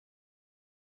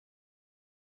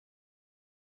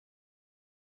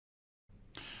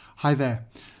Hi there.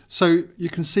 So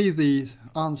you can see the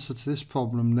answer to this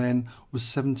problem then was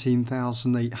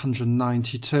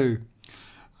 17,892.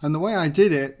 And the way I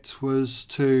did it was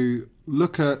to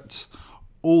look at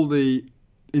all the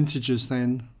integers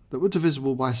then that were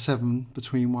divisible by 7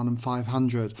 between 1 and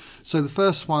 500. So the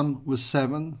first one was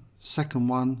 7, second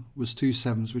one was 2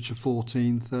 7s, which are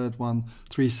 14, third one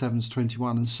 3 7s,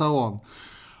 21, and so on.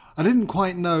 I didn't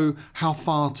quite know how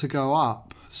far to go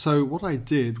up, so what I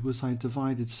did was I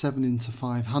divided 7 into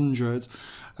 500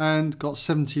 and got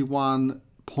 71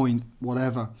 point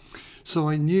whatever. So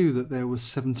I knew that there was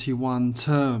 71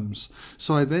 terms.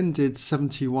 So I then did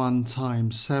 71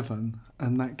 times 7,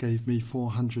 and that gave me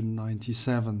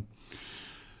 497.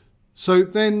 So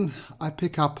then I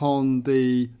pick up on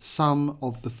the sum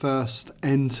of the first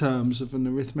n terms of an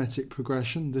arithmetic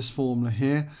progression, this formula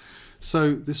here.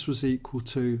 So this was equal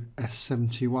to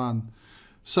S71.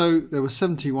 So there were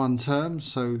 71 terms,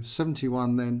 so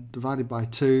 71 then divided by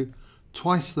 2,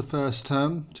 twice the first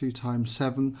term, 2 times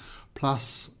 7,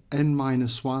 plus n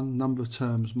minus 1, number of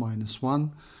terms minus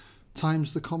 1,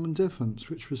 times the common difference,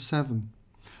 which was 7.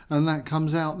 And that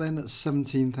comes out then at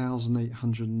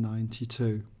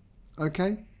 17,892.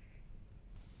 Okay?